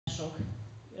vállalkozások,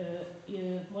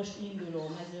 most induló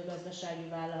mezőgazdasági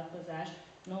vállalkozás,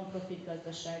 non-profit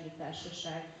gazdasági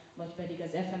társaság, vagy pedig az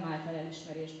FM által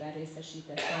elismerésben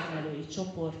részesített termelői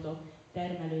csoportok,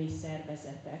 termelői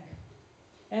szervezetek.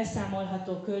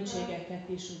 Elszámolható költségeket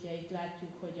is, ugye itt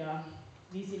látjuk, hogy a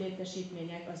vízi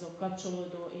létesítmények, azok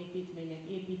kapcsolódó építmények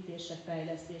építése,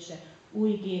 fejlesztése,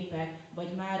 új gépek,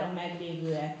 vagy már a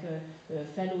meglévőek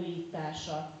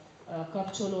felújítása, a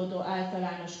kapcsolódó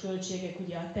általános költségek,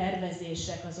 ugye a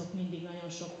tervezések, azok mindig nagyon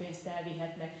sok pénzt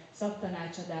elvihetnek,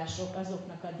 szaktanácsadások,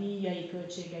 azoknak a díjai,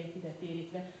 költségeit ide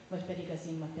térítve, vagy pedig az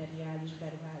immateriális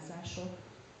beruházások.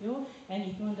 Jó?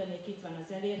 Ennyit mondanék, itt van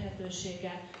az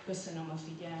elérhetőségem, köszönöm a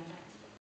figyelmet.